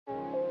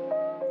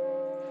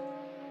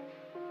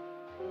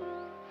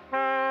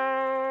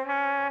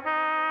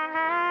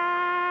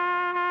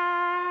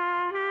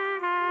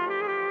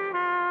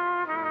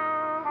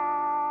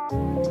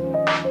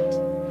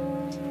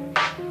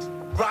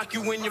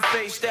Rock you in your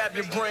face, stab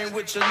your brain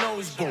with your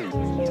nose bone.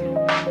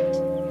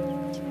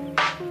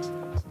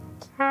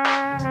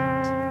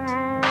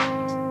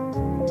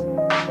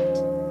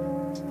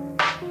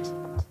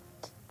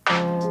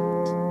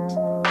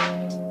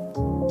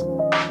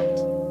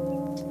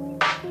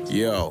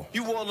 Yo,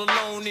 you all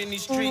alone in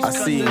these streets. I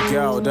seen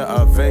gal that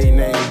are vain,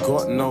 ain't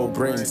got no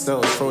brain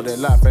cells. Throw their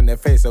life and their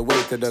face away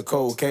to the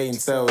cocaine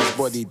cells.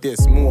 Body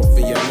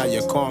dysmorphia, now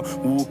you can't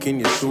walk in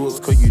your shorts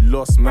cause you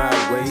lost mad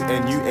weight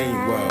and you ain't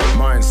well.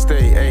 Mind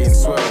state ain't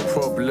swell,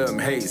 problem,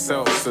 hate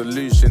self,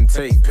 solution,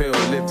 take pill,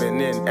 living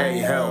in a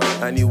hell.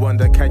 And you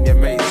wonder can your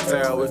mates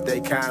tell if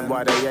they can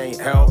why they ain't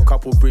hell?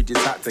 Couple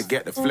bridges had to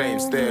get the flame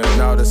still.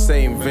 Now the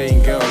same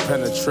vain girl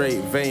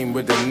penetrate vein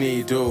with a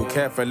needle.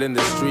 Careful in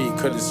the street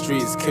cause the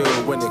streets kill.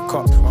 When it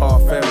cups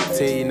half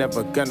empty,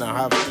 never gonna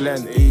have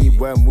plenty.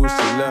 When will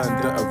she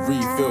learn that a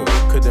refill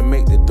couldn't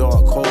make the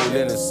dark hole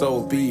in her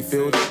soul be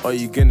filled? Are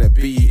you gonna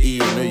be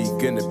eating? Are you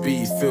gonna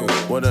be filled?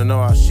 Wanna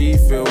know how she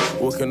feel?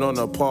 Walking on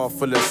a path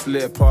full of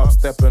slip-ups,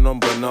 stepping on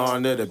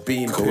banana, the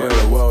bean pill. When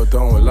the world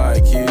don't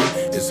like you,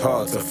 it's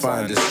hard to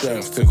find the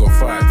strength to go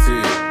fight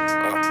too.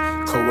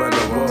 Cause when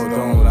the world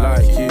don't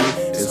like you,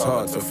 it's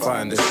hard to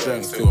find the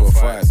strength to go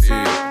fight too.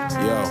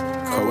 Yo.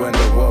 Cause when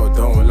the world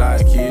don't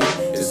like you,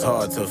 it's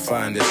hard to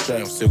find the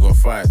strength to go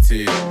fight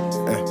too.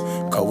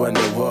 Cause when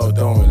the world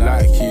don't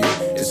like you,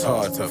 it's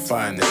hard to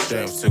find the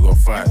strength to go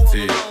fight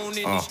too.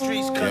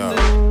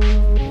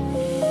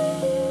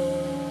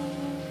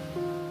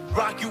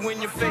 Rock you in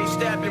your face,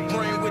 stab your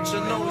brain with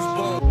your nose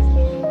bone.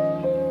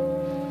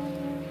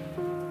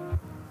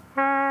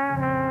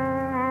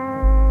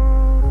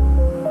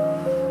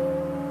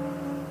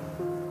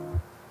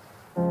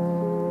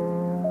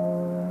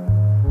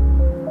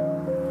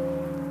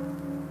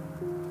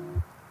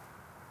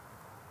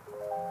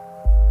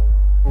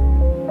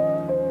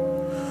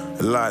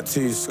 Like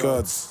two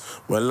scuds,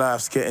 when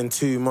life's getting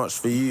too much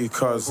for you,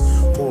 cuz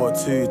pour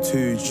two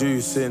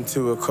juice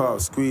into a cup,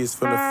 squeeze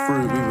for the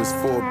fruit, we was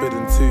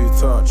forbidden to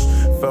touch.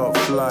 Felt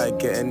fly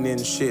getting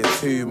in shit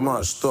too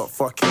much, stopped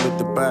fucking with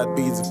the bad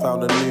beats and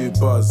found a new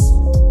buzz.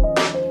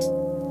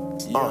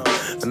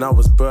 And I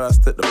was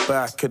burst at the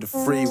back of the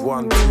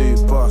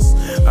 312 bus.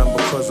 And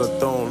because I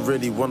don't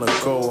really wanna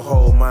go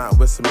home out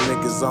with some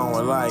niggas I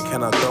don't like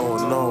and I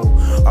don't know,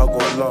 I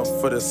got love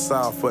for the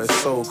south where it's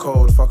so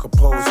cold. Fuck a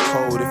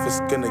postcode if it's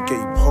gonna get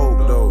you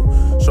poked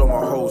though. Show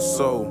my whole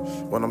soul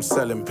when I'm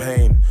selling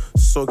pain.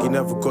 Soggy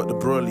never got the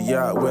broly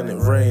out when it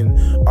rained.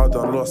 I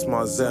done lost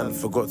my zen,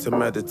 forgot to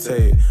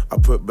meditate. I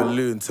put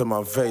balloon to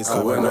my face.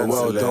 Cause when the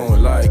world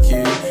don't like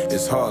you,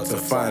 it's hard to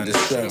find the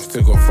strength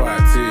to go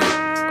fight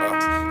too.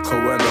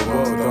 Cause when the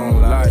world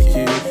don't like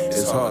you,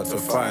 it's hard to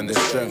find the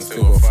strength to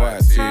go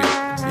fight too.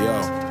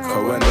 Yo,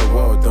 cause when the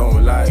world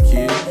don't like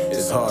you,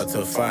 it's hard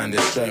to find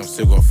the strength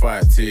to go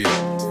fight too.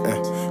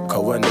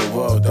 Cause when the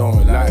world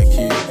don't like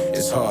you,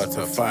 it's hard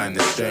to find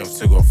the strength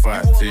to go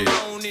fight too.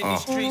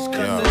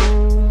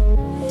 Yeah.